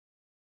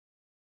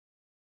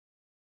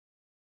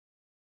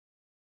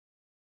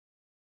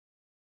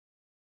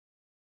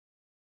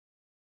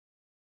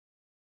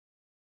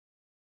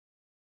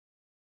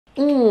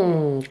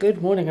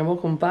Good morning and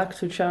welcome back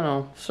to the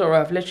channel. Sorry,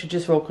 I've literally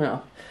just woken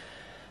up.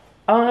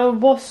 I'm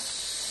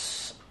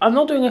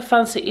not doing a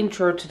fancy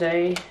intro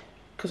today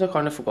because I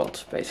kind of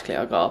forgot. Basically,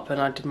 I got up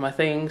and I did my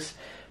things.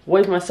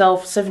 Weighed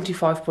myself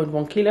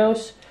 75.1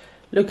 kilos.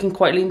 Looking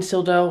quite lean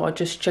still though. I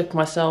just checked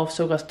myself,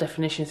 still got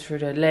definition through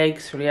the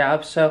legs, through the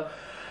abs, so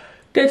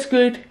that's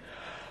good.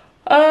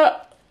 I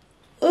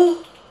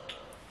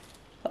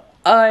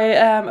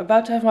am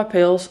about to have my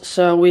pills,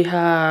 so we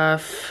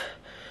have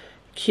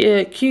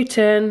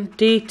Q10,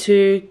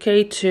 D2,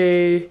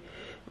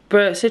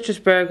 K2, citrus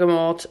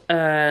bergamot,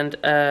 and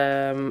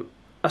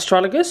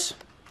astragalus.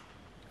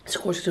 It's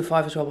quarter to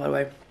 5 as well, by the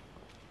way.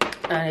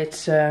 And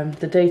it's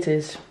the date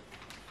is,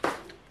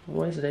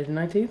 what is the date? The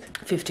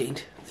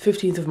 19th?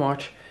 15th of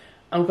March.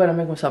 I'm gonna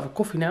make myself a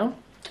coffee now.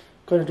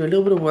 Gonna do a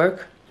little bit of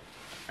work,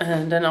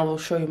 and then I will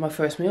show you my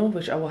first meal,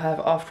 which I will have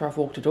after I've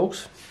walked the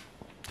dogs.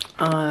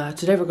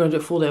 Today we're going to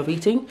do a full day of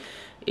eating.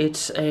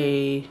 It's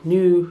a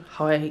new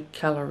high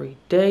calorie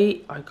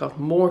day. I got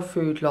more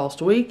food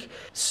last week,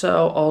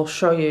 so I'll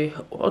show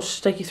you, I'll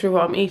just take you through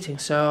what I'm eating.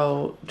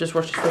 So just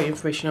watch this for your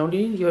information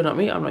only. You're not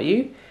me, I'm not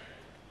you.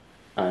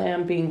 I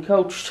am being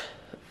coached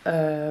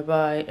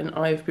by an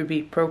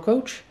IFBB pro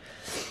coach.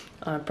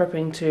 I'm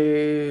prepping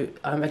to,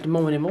 I'm at the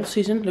moment in muscle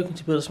season, looking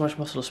to build as much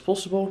muscle as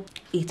possible,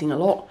 eating a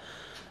lot.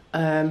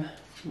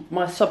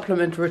 My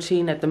supplement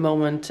routine at the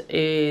moment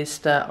is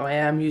that I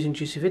am using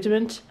juicy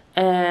vitamins,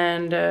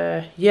 and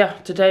yeah,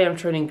 today I'm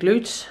training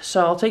glutes,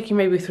 so I'll take you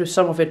maybe through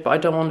some of it, but I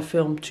don't want to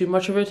film too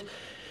much of it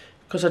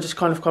because I just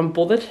kind of can't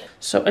bother.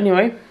 So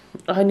anyway,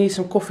 I need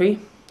some coffee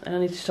and I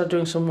need to start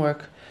doing some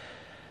work.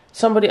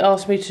 Somebody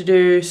asked me to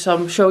do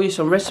show you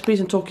some recipes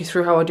and talk you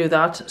through how I do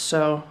that,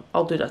 so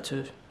I'll do that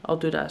too. I'll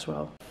do that as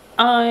well.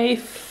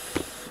 I've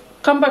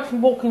come back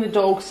from walking the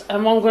dogs,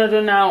 and what I'm going to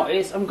do now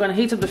is I'm going to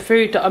heat up the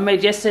food that I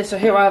made yesterday. So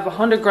here I have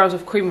 100 grams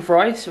of cream of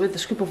rice with a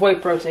scoop of whey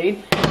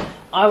protein.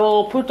 I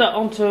will put that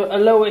onto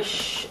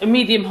a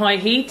medium-high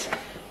heat.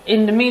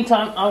 In the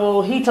meantime, I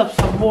will heat up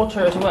some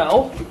water as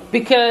well,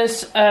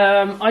 because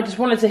I just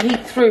wanted to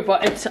heat through,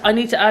 but I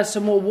need to add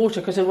some more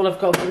water because it will have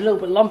gone a little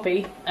bit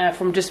lumpy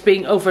from just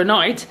being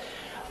overnight.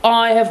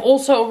 I have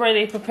also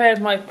already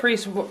prepared my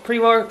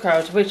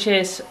pre-workout, which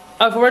is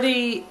I've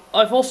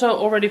also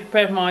already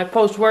prepared my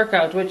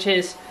post-workout, which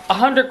is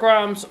 100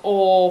 grams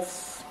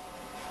of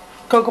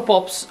Cocoa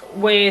Pops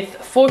with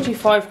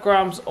 45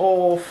 grams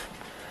of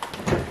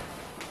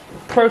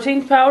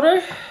protein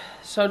powder.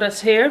 So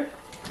that's here.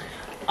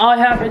 I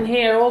have in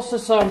here also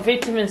some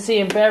vitamin C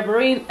and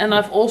berberine, and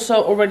I've also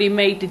already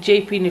made the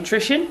JP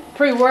Nutrition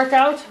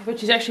pre-workout,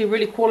 which is actually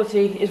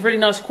really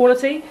nice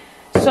quality.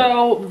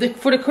 So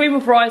for the cream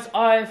of rice,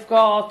 I've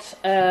got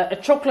a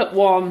chocolate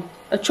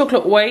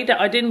whey that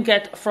I didn't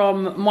get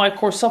from my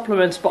core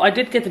supplements, but I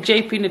did get the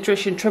JP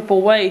Nutrition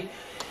triple whey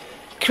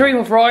cream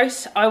of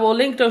rice. I will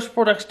link those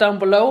products down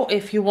below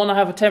if you want to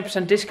have a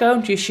 10%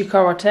 discount. Use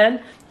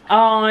chikara.10.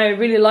 I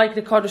really like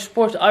the Cardio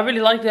Sport. I really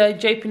like the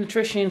JP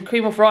Nutrition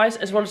cream of rice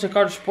as well as the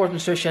Cardio Sport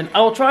Nutrition.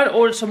 I will try to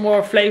order some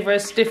more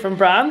flavors, different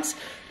brands,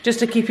 just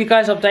to keep you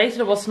guys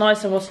updated on what's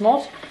nice and what's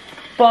not.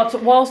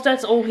 But whilst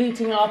that's all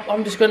heating up,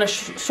 I'm just going to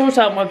sort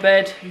out my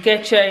bed,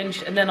 get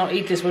changed, and then I'll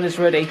eat this when it's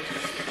ready.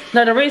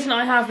 Now, the reason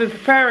I have been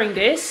preparing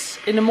this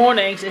in the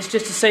mornings is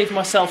just to save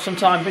myself some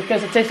time,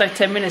 because it takes like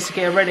 10 minutes to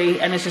get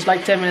ready, and it's just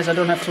like 10 minutes I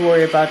don't have to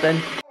worry about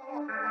then.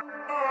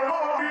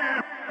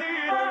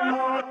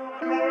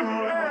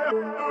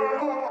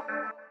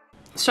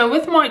 So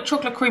with my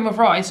chocolate cream of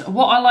rice,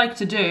 what I like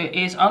to do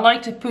is I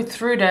like to put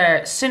through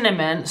there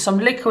cinnamon, some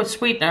liquid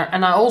sweetener,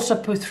 and I also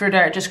put through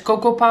there just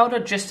cocoa powder,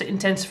 just to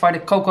intensify the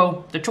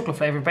chocolate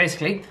flavor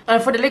basically.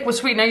 And for the liquid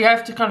sweetener, you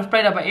have to kind of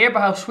play that by ear, by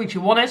how sweet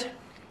you want it.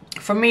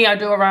 For me, I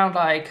do around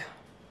like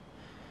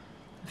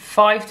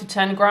 5 to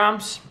 10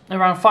 grams,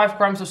 around 5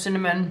 grams of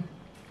cinnamon,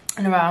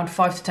 and around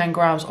 5 to 10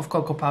 grams of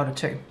cocoa powder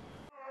too.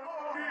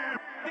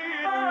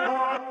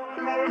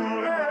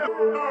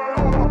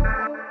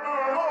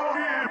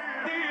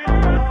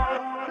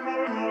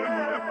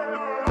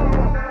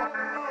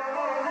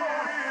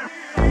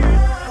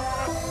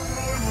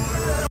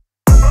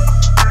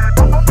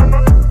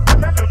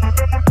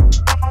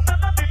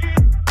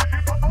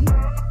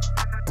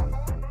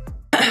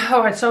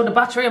 Alright, so the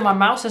battery on my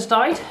mouse has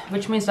died,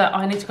 which means that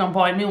I need to go and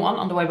buy a new one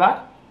on the way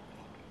back.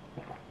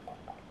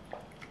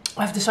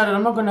 I've decided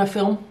I'm not going to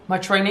film my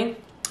training.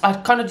 I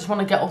kind of just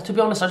want to get off, to be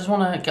honest, I just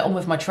want to get on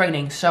with my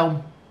training.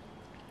 So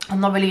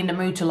I'm not really in the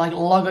mood to like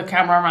lug a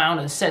camera around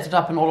and set it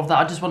up and all of that.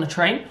 I just want to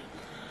train.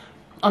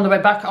 On the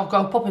way back, I'll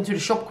go pop into the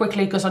shop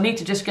quickly because I need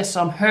to just get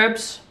some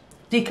herbs,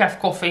 decaf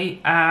coffee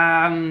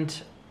and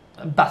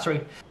a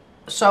battery.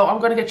 So I'm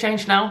going to get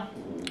changed now,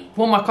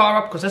 warm my car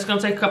up because that's going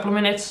to take a couple of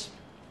minutes.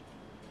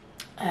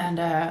 And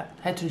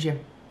head to the gym.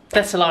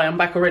 That's a lie, I'm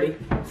back already.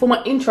 For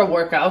my intro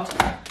workout,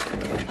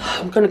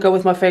 I'm gonna go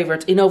with my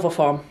favorite,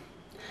 Innovapharm.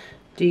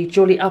 The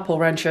Jolly Apple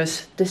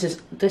Ranchers. This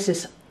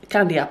is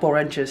candy apple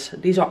ranchers.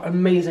 These are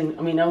amazing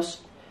aminos.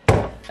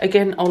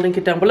 Again, I'll link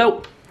it down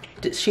below.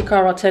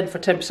 Chikara 10 for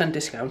 10%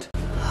 discount.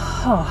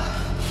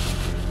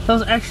 That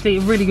was actually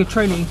really good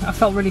training. I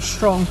felt really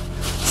strong.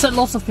 Set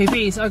lots of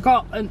PBs. I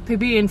got a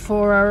PB in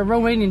for a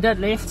Romanian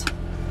deadlift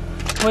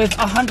with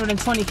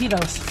 120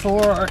 kilos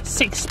for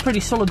 6 pretty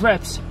solid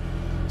reps.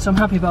 So I'm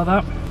happy about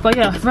that. But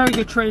yeah, very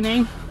good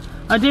training.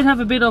 I did have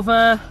a bit of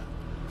a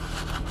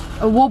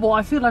wobble.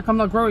 I feel like I'm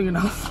not growing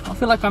enough. I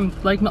feel like I'm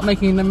like not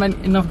making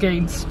enough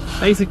gains,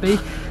 basically.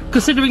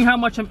 Considering how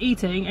much I'm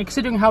eating and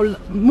considering how,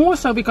 more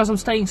so because I'm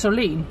staying so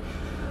lean.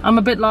 I'm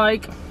a bit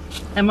like,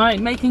 am I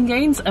making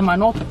gains? Am I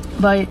not?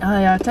 But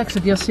I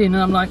texted Yasin and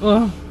I'm like,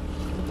 oh,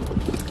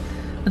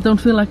 I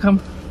don't feel like I'm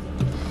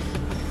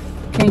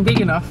getting big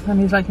enough. And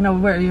he's like, no,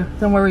 where are you?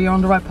 Don't worry, you're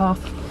on the right path.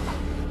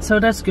 So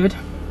that's good.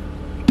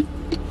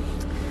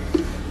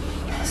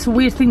 It's a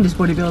weird thing, this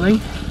bodybuilding.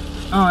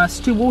 Oh,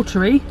 it's too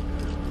watery.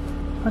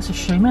 That's a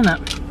shame,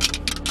 isn't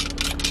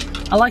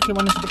it? I like it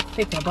when it's a bit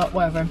thicker, but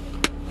whatever.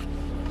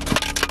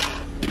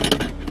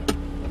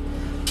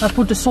 I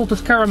put the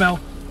salted caramel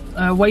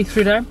whey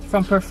through there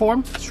from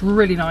Per4m. It's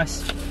really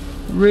nice.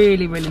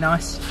 Really, really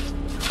nice.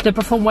 The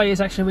Per4m whey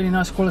is actually really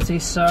nice quality,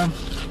 so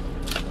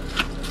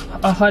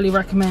I highly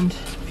recommend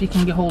if you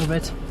can get hold of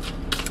it.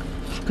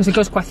 Because it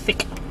goes quite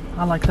thick.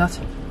 I like that.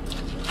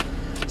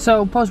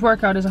 So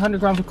post-workout is 100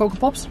 grams of Cocoa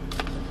Pops.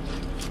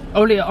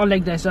 Only on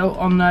leg days though.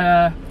 On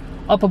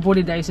upper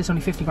body days it's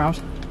only 50 grams.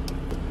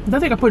 I don't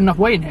think I put enough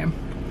whey in here.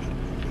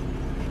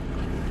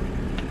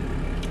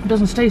 It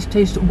doesn't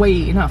taste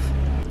whey enough.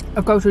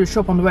 I'll go to the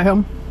shop on the way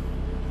home.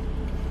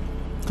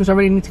 Because I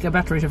really need to get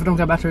batteries. If I don't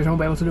get batteries I won't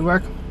be able to do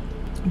work.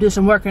 Do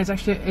some work, and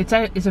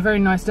it's a very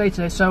nice day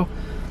today, so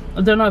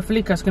I don't know if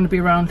Lika's going to be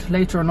around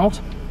later or not.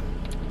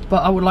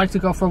 But I would like to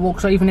go for a walk,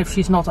 so even if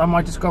she's not, I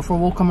might just go for a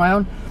walk on my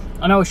own.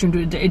 I know I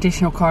shouldn't do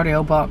additional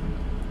cardio, but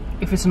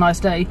if it's a nice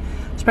day,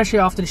 especially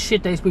after the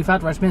shit days we've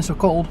had where it's been so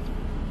cold,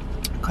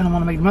 I kind of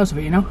want to make the most of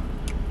it, you know?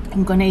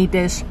 I'm going to eat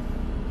this,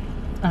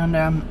 and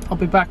I'll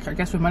be back, I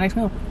guess, with my next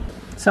meal.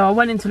 So I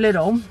went into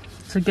Lidl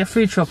to get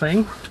food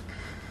shopping.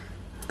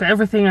 Got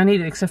everything I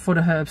needed except for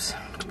the herbs.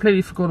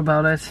 Completely forgot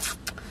about it.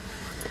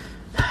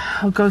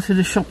 I'll go to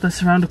the shop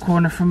that's around the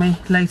corner from me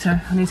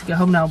later. I need to get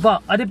home now,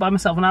 but I did buy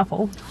myself an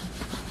apple.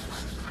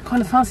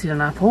 Kind of fancied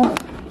an apple.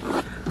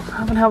 I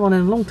haven't had one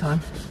in a long time.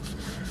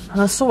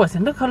 And I saw it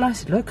and look how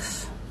nice it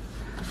looks.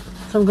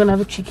 So I'm gonna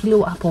have a cheeky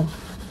little apple.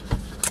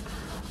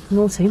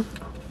 Naughty.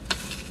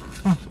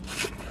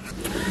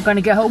 I'm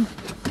gonna get home,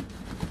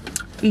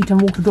 eat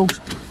and walk the dogs.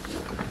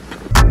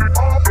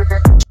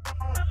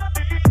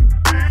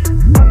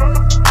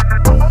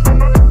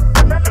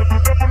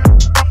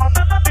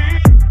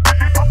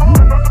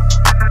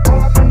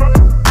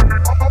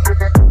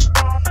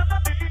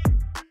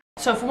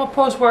 So for my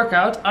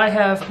post-workout, I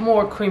have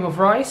more cream of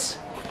rice,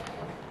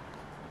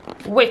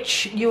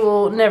 which you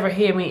will never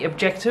hear me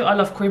object to. I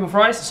love cream of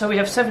rice. So we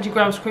have 70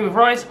 grams cream of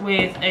rice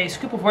with a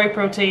scoop of whey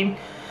protein.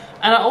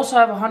 And I also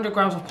have 100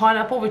 grams of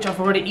pineapple, which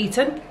I've already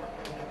eaten.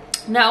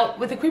 Now,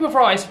 with the cream of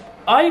rice,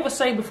 I was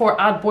saying before,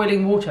 add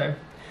boiling water.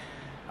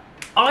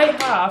 I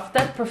have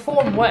that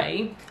Per4m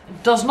whey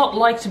does not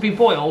like to be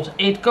boiled.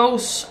 It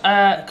goes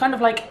kind of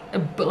like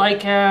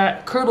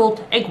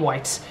curdled egg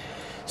whites.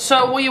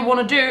 So what you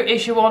want to do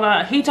is you want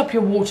to heat up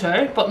your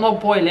water, but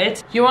not boil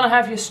it. You want to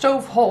have your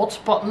stove hot,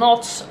 but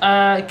not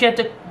get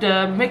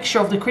the mixture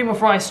of the cream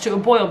of rice to a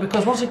boil,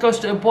 because once it goes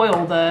to a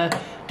boil,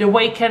 the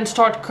whey can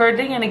start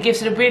curdling and it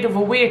gives it a bit of a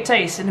weird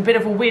taste and a bit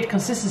of a weird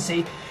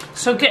consistency.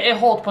 So get it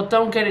hot, but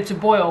don't get it to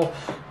boil.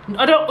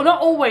 Not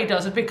all whey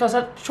does it, because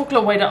that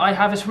chocolate whey that I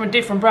have is from a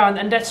different brand,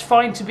 and that's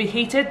fine to be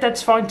heated,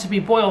 that's fine to be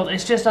boiled.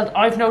 It's just that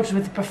I've noticed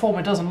with the Per4m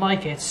it doesn't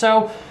like it.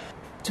 So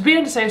to be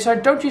on the safe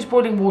side, don't use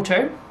boiling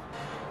water.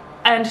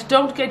 And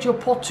don't get your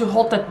pot too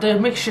hot that the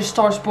mixture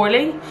starts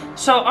boiling.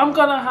 So I'm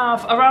gonna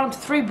have around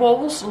 3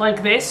 bowls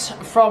like this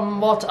from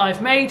what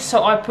I've made.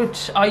 So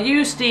I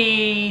use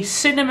the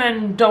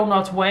cinnamon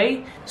donut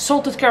whey,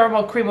 salted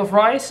caramel cream of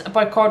rice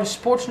by Carter's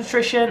Sports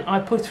Nutrition. I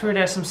put through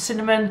there some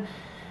cinnamon,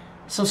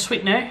 some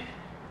sweetener,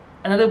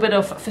 and a little bit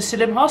of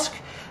psyllium husk.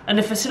 And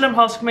the psyllium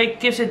husk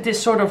gives it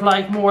this sort of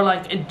like more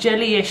like a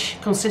jelly-ish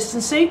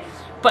consistency,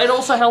 but it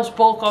also helps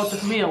bulk out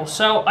the meal.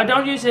 So I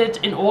don't use it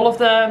in all of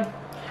the.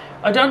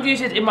 I don't use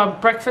it in my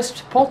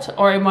breakfast pot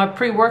or in my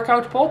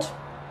pre-workout pot.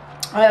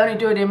 I only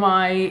do it in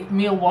my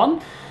meal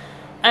one.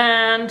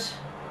 And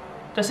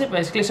that's it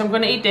basically. So I'm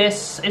going to eat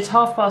this. It's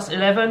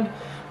 11:30.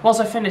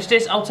 Once I finish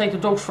this, I'll take the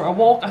dogs for a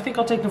walk. I think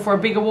I'll take them for a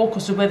bigger walk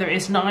because the weather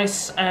is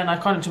nice. And I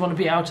kind of just want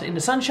to be out in the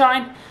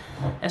sunshine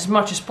as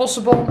much as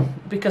possible,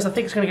 because I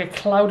think it's going to get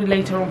cloudy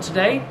later on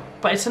today.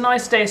 But it's a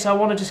nice day, so I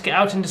want to just get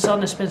out in the sun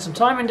and spend some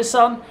time in the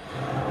sun.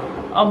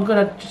 I'm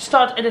gonna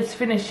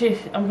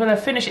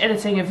finish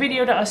editing a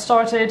video that I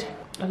started,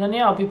 and then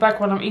yeah, I'll be back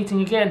when I'm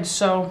eating again.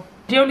 So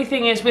the only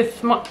thing is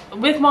with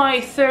my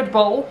third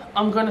bowl,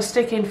 I'm gonna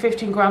stick in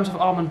 15 grams of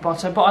almond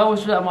butter, but I always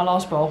do that in my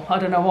last bowl. I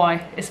don't know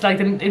why. It's like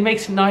it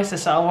makes it nicer,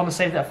 so I want to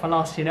save that for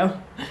last, you know.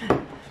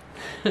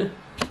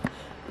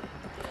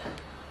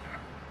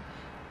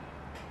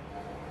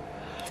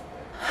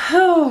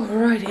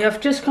 Alrighty,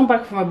 I've just come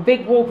back from a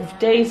big walk with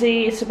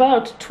Daisy. It's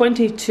about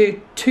 20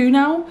 to 2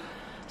 now.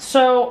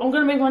 So I'm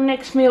going to make my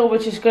next meal,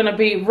 which is going to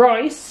be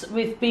rice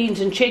with beans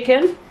and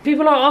chicken.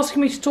 People are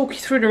asking me to talk you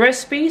through the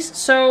recipes.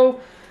 So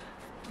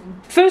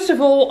first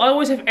of all, I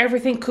always have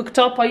everything cooked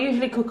up. I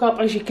usually cook up,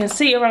 as you can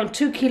see, around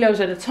 2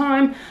 kilos at a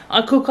time.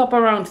 I cook up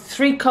around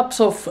 3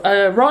 cups of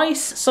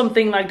rice,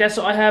 something like that.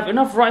 So I have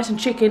enough rice and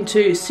chicken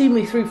to see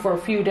me through for a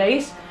few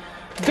days.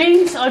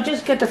 Beans, I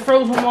just get the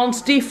frozen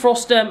ones,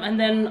 defrost them, and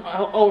then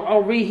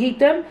I'll reheat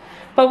them.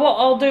 But what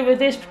I'll do with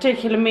this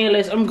particular meal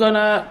is I'm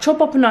gonna chop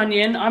up an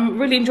onion. I'm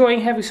really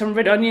enjoying having some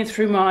red onion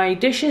through my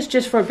dishes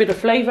just for a bit of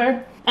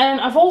flavour.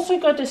 And I've also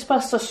got this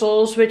pasta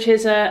sauce, which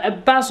is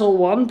a basil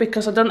one,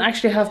 because I don't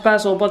actually have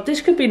basil, but this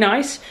could be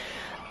nice.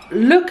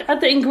 Look at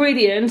the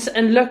ingredients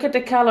and look at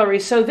the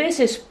calories. So this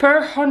is per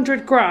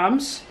 100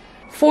 grams,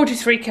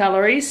 43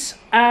 calories,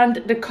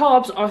 and the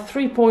carbs are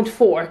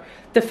 3.4.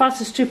 The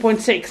fat is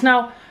 2.6.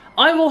 Now,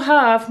 I will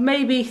have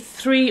maybe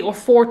 3 or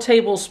 4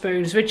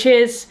 tablespoons, which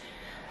is...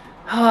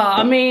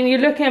 I mean, you're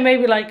looking at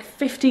maybe like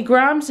 50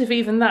 grams, if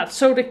even that.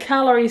 So the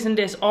calories in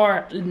this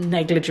are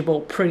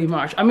negligible, pretty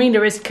much. I mean,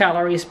 there is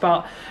calories,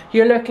 but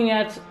you're looking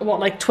at,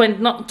 what, like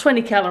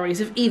 20 calories,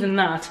 if even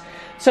that.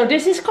 So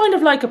this is kind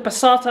of like a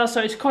passata,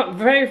 so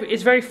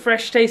it's very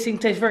fresh tasting,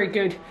 tastes very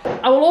good.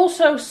 I will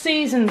also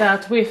season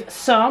that with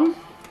some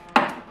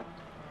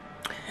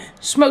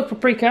smoked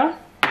paprika,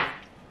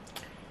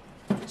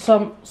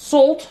 some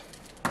salt.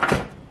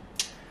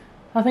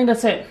 I think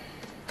that's it.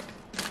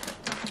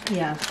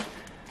 Yeah.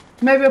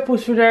 Maybe I'll put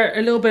through there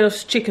a little bit of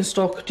chicken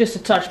stock, just a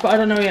touch, but I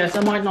don't know yet,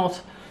 I might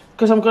not.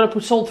 Because I'm going to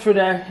put salt through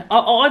there.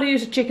 I'll either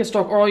use the chicken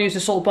stock or I'll use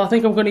the salt, but I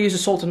think I'm going to use the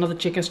salt and not the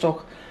chicken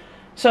stock.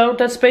 So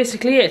that's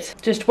basically it.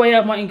 Just weigh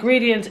out my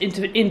ingredients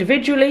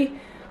individually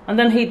and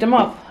then heat them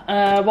up.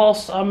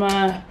 Whilst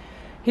I'm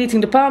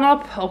heating the pan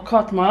up, I'll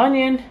cut my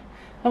onion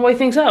and weigh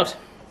things out.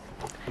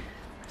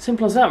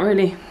 Simple as that,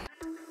 really.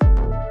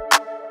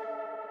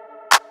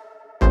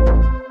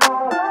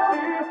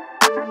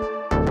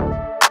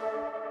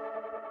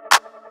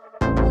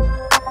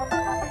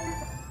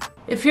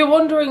 If you're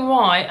wondering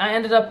why I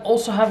ended up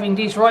also having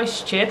these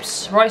rice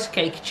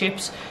cake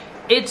chips,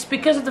 it's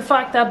because of the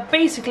fact that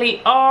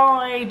basically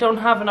I don't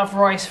have enough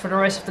rice for the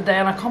rest of the day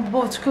and I can't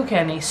bother to cook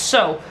any.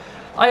 So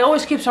I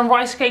always keep some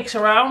rice cakes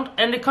around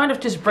and it kind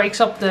of just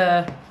breaks up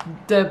the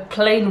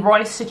plain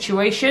rice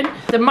situation.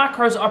 The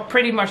macros are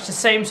pretty much the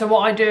same, so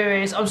what I do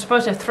is I'm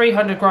supposed to have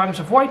 300 grams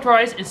of white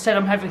rice. Instead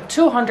I'm having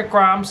 200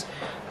 grams.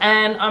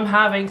 And I'm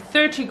having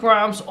 30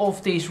 grams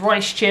of these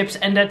rice chips,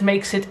 and that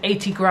makes it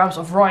 80 grams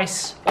of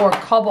rice or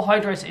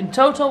carbohydrates in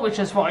total, which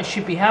is what I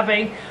should be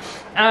having.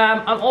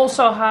 I'm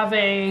also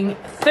having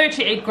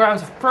 38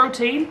 grams of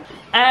protein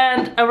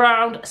and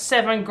around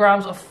 7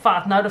 grams of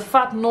fat. Now the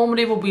fat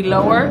normally will be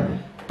lower,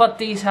 but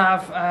these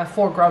have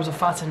 4 grams of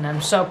fat in them.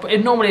 So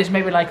it normally is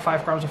maybe like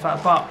 5 grams of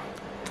fat, but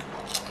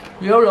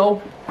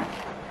YOLO.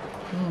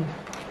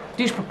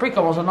 These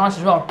paprika ones are nice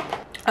as well.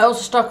 I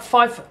also stuck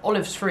 5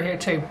 olives through here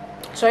too.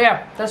 So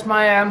yeah, that's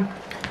my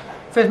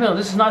first meal.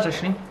 This is nice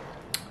actually.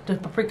 The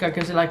paprika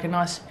gives it like a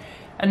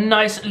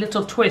nice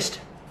little twist.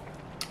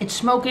 It's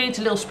smoky, it's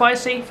a little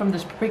spicy from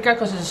this paprika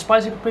because it's a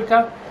spicy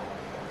paprika.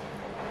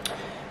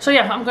 So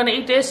yeah, I'm gonna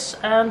eat this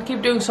and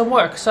keep doing some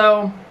work.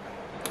 So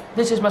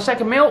this is my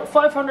second meal,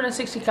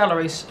 560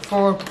 calories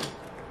for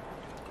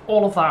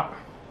all of that.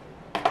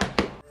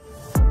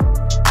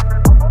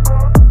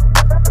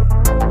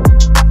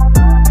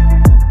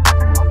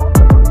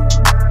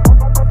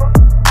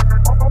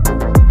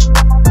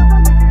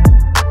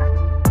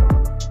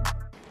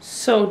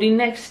 So the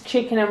next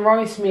chicken and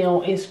rice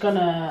meal is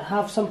gonna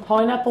have some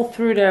pineapple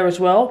through there as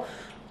well.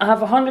 I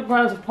have 100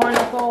 grams of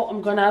pineapple.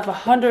 I'm gonna have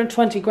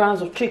 120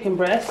 grams of chicken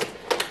breast.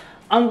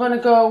 I'm gonna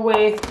go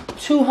with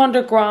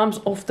 200 grams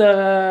of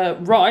the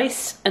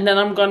rice, and then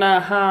I'm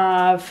gonna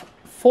have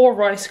 4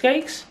 rice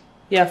cakes.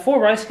 Yeah, 4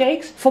 rice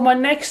cakes. For my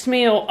next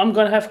meal, I'm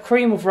gonna have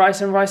cream of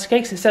rice and rice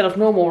cakes instead of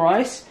normal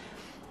rice.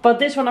 But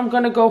this one I'm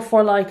gonna go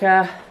for like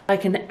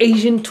an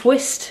Asian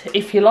twist,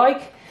 if you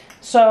like.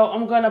 So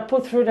I'm gonna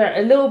put through there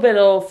a little bit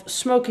of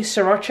smoky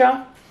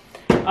sriracha.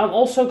 I'm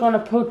also gonna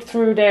put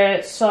through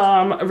there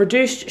some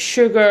reduced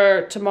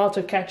sugar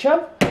tomato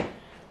ketchup,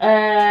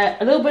 a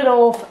little bit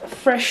of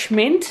fresh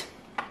mint,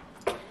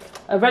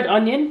 a red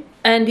onion,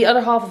 and the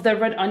other half of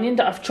that red onion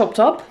that I've chopped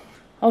up.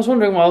 I was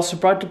wondering why else the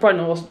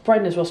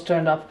brightness was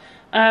turned up,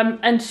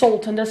 and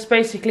salt, and that's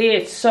basically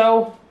it.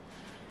 So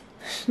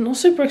not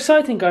super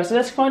exciting, guys. So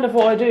that's kind of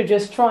what I do.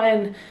 Just try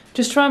and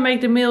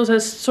make the meals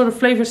as sort of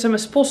flavoursome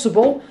as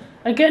possible.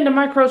 Again, the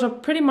macros are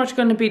pretty much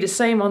going to be the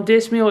same on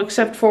this meal,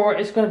 except for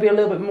it's going to be a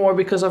little bit more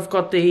because I've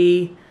got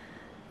the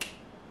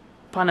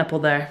pineapple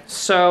there.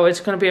 So it's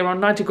going to be around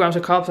 90 grams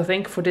of carbs, I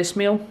think, for this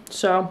meal.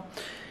 So,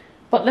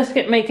 but let's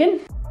get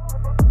making.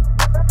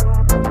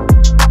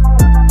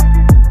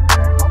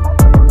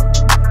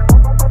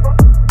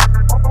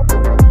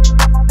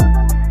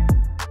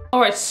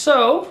 Alright,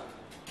 so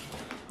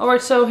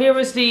here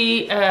is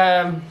the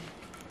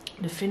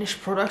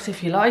finished product,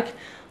 if you like.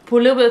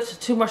 Put a little bit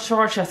too much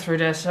sriracha through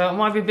there, so it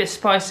might be a bit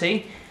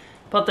spicy,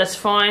 but that's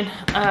fine.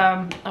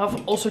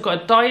 I've also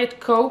got a Diet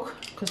Coke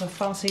because I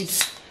fancied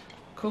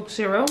Coke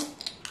Zero.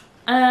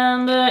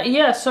 And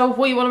yeah, so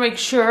what you want to make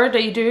sure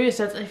that you do is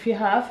that if you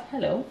have,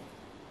 hello,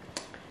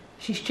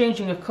 she's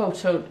changing her coat,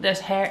 so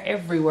there's hair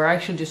everywhere. I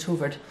should just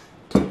hoover it.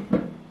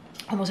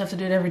 I almost have to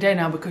do it every day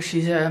now because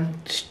she's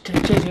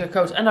changing her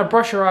coat. And I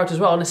brush her out as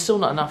well, and it's still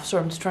not enough, so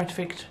I'm just trying to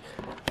fix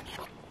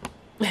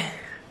it.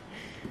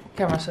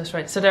 Camera says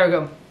right. So there we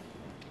go.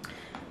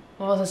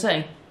 What was I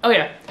saying? Oh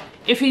yeah,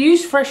 if you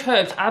use fresh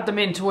herbs, add them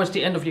in towards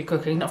the end of your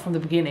cooking, not from the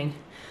beginning.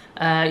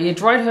 Your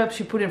dried herbs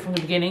you put in from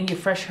the beginning, your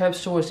fresh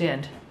herbs towards the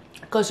end.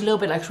 It goes a little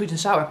bit like sweet and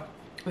sour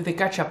with the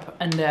ketchup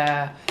and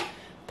the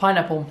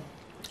pineapple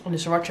and the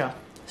sriracha.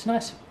 It's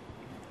nice.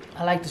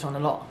 I like this one a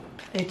lot.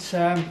 It's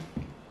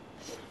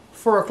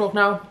 4 o'clock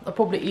now. I'll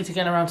probably eat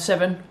again around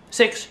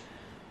 6,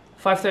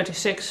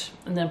 5:36,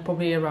 and then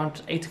probably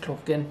around 8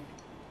 o'clock again.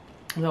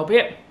 And that'll be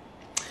it.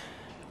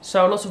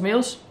 So lots of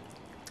meals.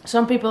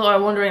 Some people are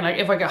wondering like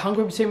if I get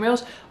hungry between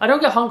meals. I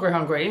don't get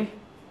hungry,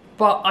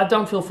 but I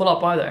don't feel full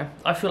up either.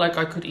 I feel like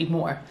I could eat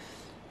more,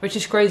 which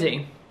is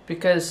crazy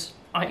because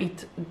I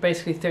eat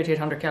basically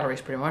 3,800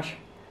 calories pretty much.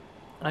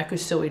 And I could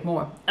still eat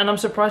more. And I'm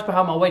surprised by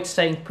how my weight's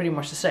staying pretty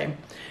much the same.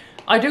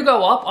 I do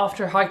go up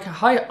after a high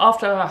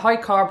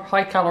carb,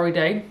 high calorie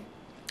day.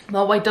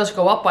 My weight does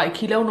go up by 1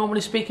 kilo,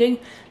 normally speaking.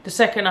 The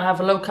second I have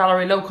a low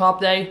calorie, low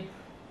carb day,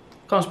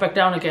 comes back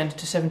down again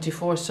to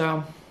 74.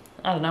 So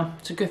I don't know.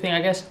 It's a good thing,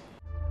 I guess.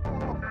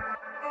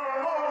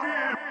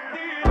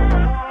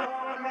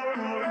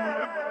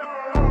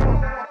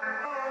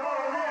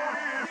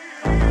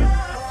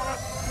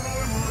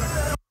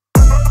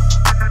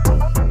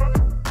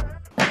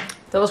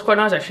 That was quite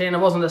nice actually, and it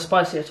wasn't that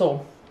spicy at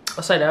all.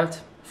 I'll say that.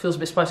 It feels a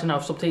bit spicy now,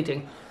 I've stopped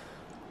eating.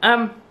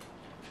 I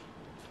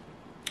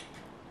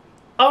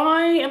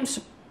am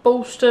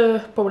supposed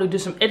to probably do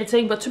some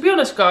editing, but to be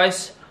honest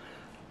guys,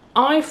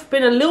 I've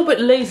been a little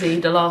bit lazy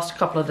the last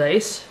couple of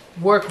days,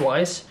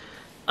 work-wise.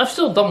 I've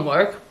still done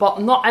work,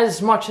 but not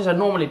as much as I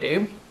normally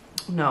do.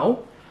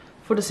 No.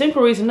 For the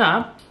simple reason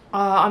that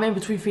I'm in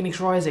between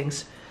Phoenix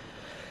Risings.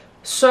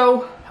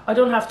 So I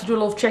don't have to do a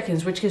lot of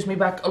check-ins, which gives me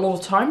back a lot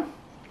of time.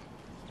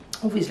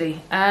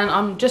 Obviously, and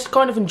I'm just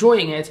kind of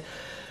enjoying it.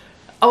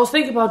 I was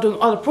thinking about doing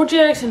other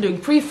projects and doing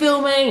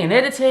pre-filming and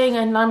editing,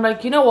 and I'm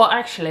like, you know what,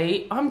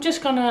 actually, I'm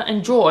just gonna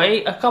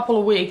enjoy a couple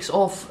of weeks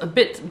of a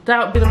bit of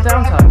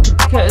downtime,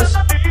 because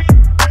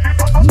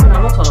it's been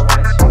a lot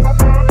otherwise.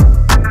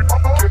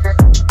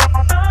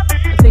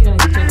 I think I need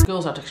to take the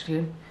girls out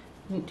actually.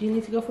 Do you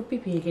need to go for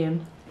pee-pee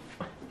again?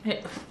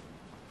 Hey,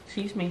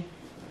 excuse me.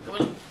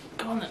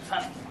 Come on then,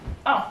 fat.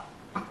 Oh.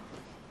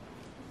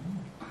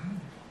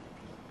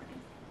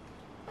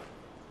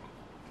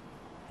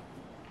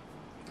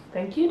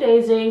 Thank you,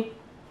 Daisy.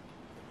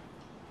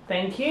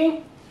 Thank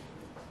you.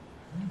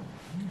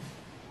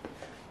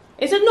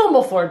 Is it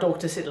normal for a dog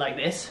to sit like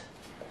this?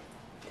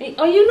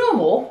 Are you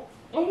normal?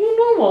 Are you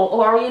normal?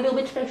 Or are you a little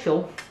bit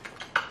special?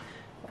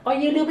 Are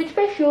you a little bit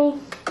special?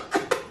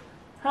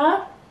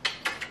 Huh?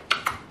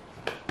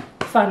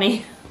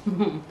 Funny.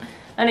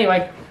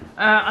 Anyway,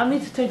 I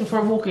need to take them for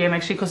a walk again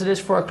actually, because it is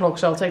 4 o'clock,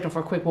 so I'll take them for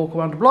a quick walk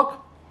around the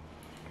block.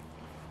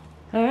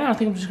 I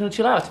think I'm just going to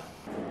chill out.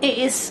 It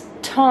is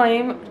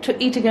time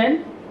to eat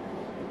again.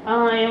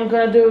 I am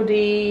gonna do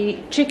the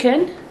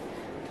chicken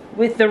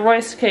with the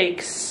rice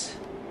cakes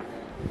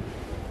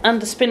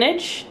and the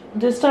spinach.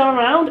 This time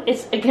around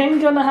it's again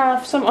gonna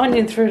have some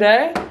onion through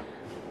there,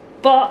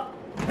 but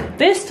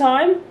this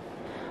time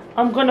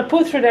I'm gonna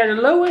put through there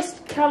the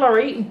lowest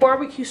calorie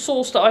barbecue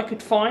sauce that I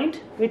could find,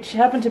 which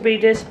happened to be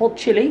this hot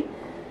chili,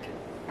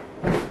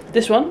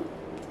 this one,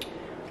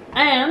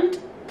 and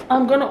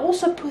I'm gonna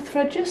also put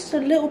through just a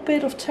little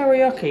bit of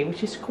teriyaki,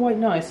 which is quite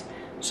nice.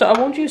 So I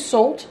won't use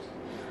salt.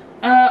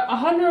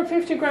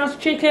 150 grams of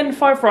chicken,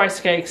 5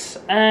 rice cakes,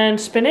 and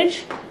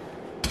spinach.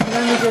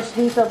 Let me just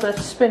heat up that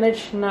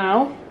spinach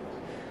now,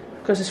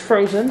 because it's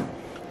frozen.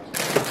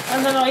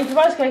 And then I'll eat the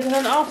rice cakes, and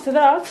then after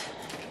that,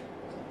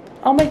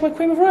 I'll make my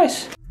cream of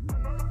rice.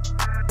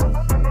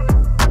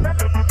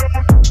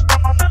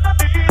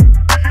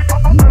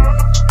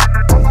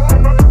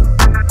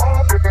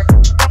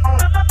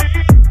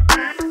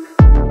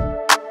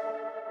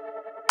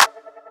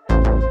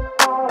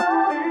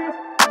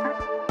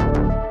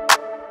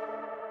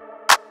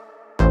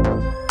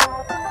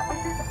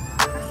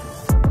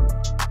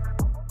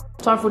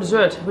 Time for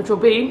dessert, which will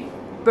be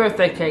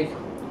birthday cake,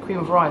 cream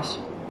of rice.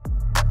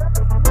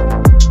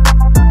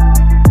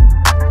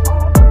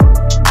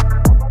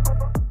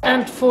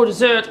 And for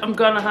dessert, I'm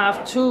gonna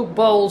have 2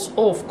 bowls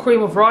of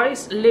cream of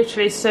rice,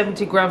 literally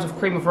 70 grams of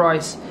cream of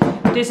rice.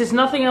 This is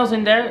nothing else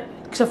in there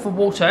except for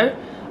water.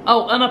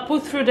 Oh, and I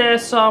put through there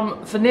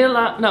some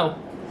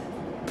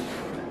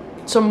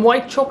some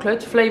white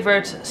chocolate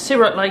flavored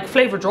syrup, like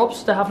flavor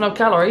drops that have no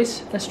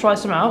calories. Let's try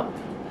some out.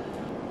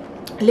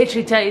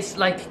 Literally tastes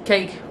like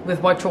cake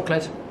with white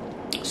chocolate.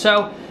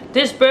 So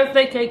this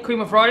birthday cake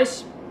cream of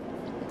rice,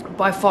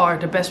 by far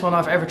the best one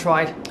I've ever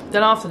tried.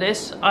 Then after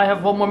this I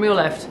have one more meal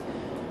left,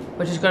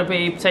 which is going to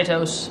be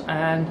potatoes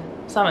and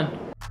salmon.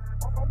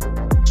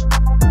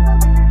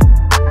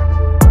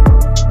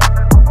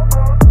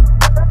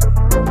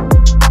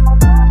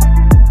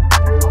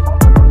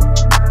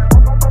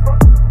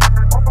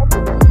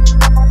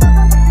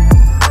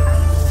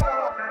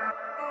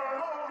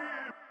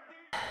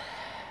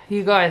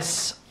 you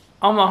guys,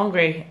 I'm not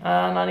hungry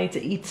and I need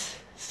to eat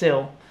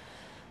still.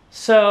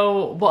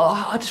 So,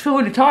 well, I just feel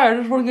really tired.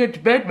 I just want to get to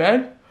bed,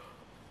 man.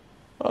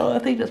 I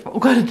think that's what I'm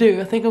gonna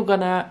do. I think I'm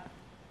gonna...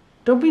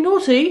 Don't be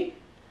naughty.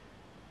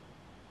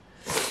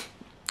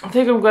 I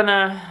think I'm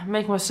gonna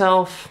make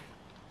myself...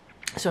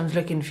 So I'm just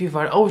looking in the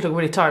viewfinder. I always look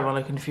really tired when I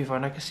look in the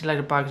viewfinder. I can see like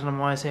the bags under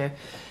my eyes here.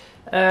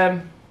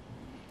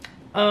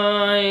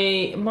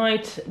 I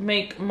might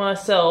make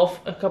myself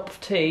a cup of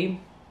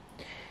tea.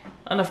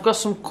 And I've got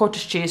some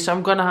cottage cheese. So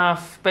I'm gonna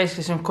have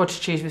basically some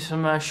cottage cheese with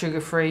some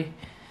sugar-free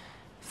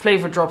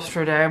flavor drops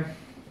through there.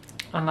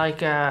 And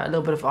like a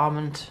little bit of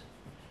almond,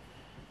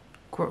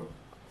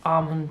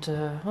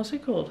 what's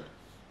it called?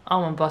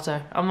 Almond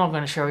butter. I'm not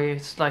going to show you.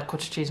 It's like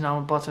cottage cheese and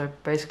almond butter,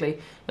 basically.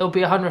 It'll be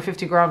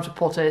 150 grams of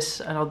potash,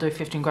 and I'll do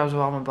 15 grams of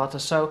almond butter.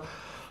 So,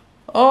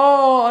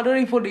 oh, I don't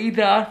even want to eat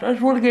that. I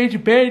just want to get into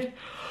bed.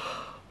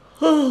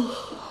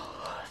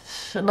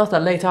 It's not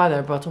that late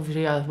either, but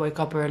obviously I wake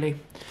up early.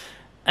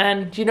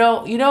 And you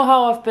know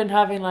how I've been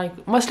having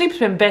like, my sleep's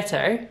been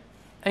better.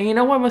 And you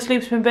know why my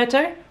sleep's been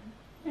better?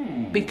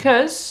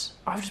 Because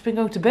I've just been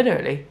going to bed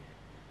early.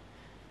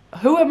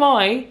 Why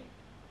am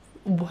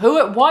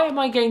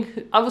I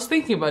getting... I was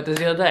thinking about this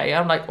the other day.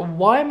 I'm like,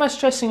 why am I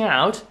stressing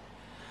out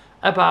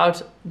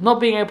about not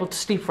being able to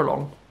sleep for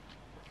long?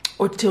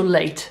 Or till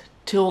late.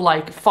 Till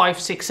like 5,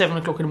 6, 7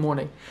 o'clock in the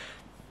morning.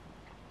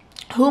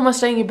 Who am I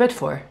staying in bed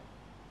for?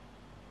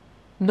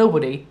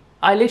 Nobody.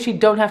 I literally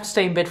don't have to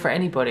stay in bed for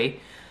anybody.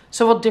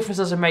 So what difference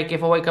does it make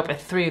if I wake up at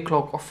 3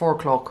 o'clock or 4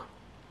 o'clock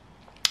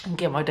and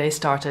get my day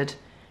started?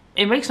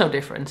 It makes no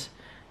difference.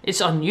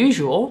 It's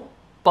unusual,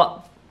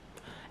 but...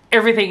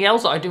 everything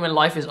else I do in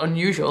life is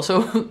unusual,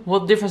 so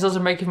what difference does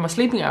it make if my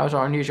sleeping hours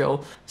are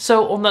unusual?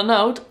 So on that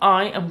note,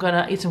 I am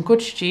gonna eat some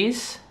cottage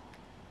cheese,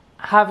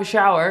 have a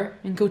shower,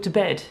 and go to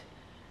bed.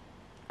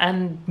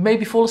 And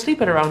maybe fall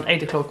asleep at around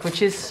 8 o'clock,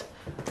 which is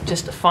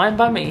just fine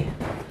by me.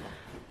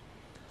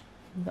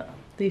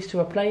 These two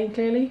are playing,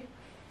 clearly.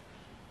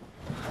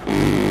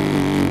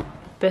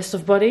 Best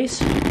of buddies.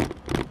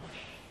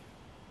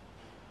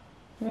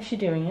 What's she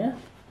doing, yeah?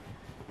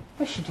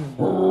 What's she doing?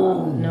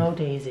 No,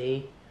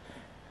 Daisy.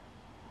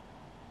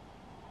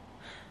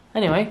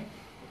 Anyway,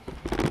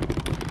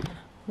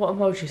 what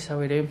emojis shall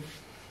we do?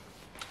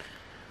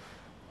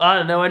 I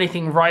don't know,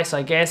 anything rice,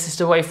 I guess, is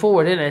the way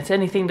forward, isn't it?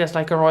 Anything that's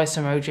like a rice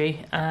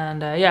emoji.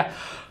 And yeah.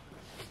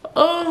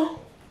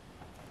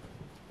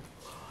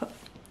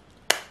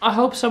 I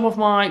hope some of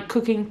my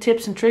cooking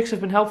tips and tricks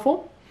have been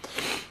helpful.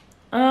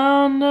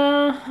 And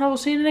I will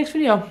see you in the next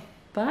video.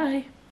 Bye.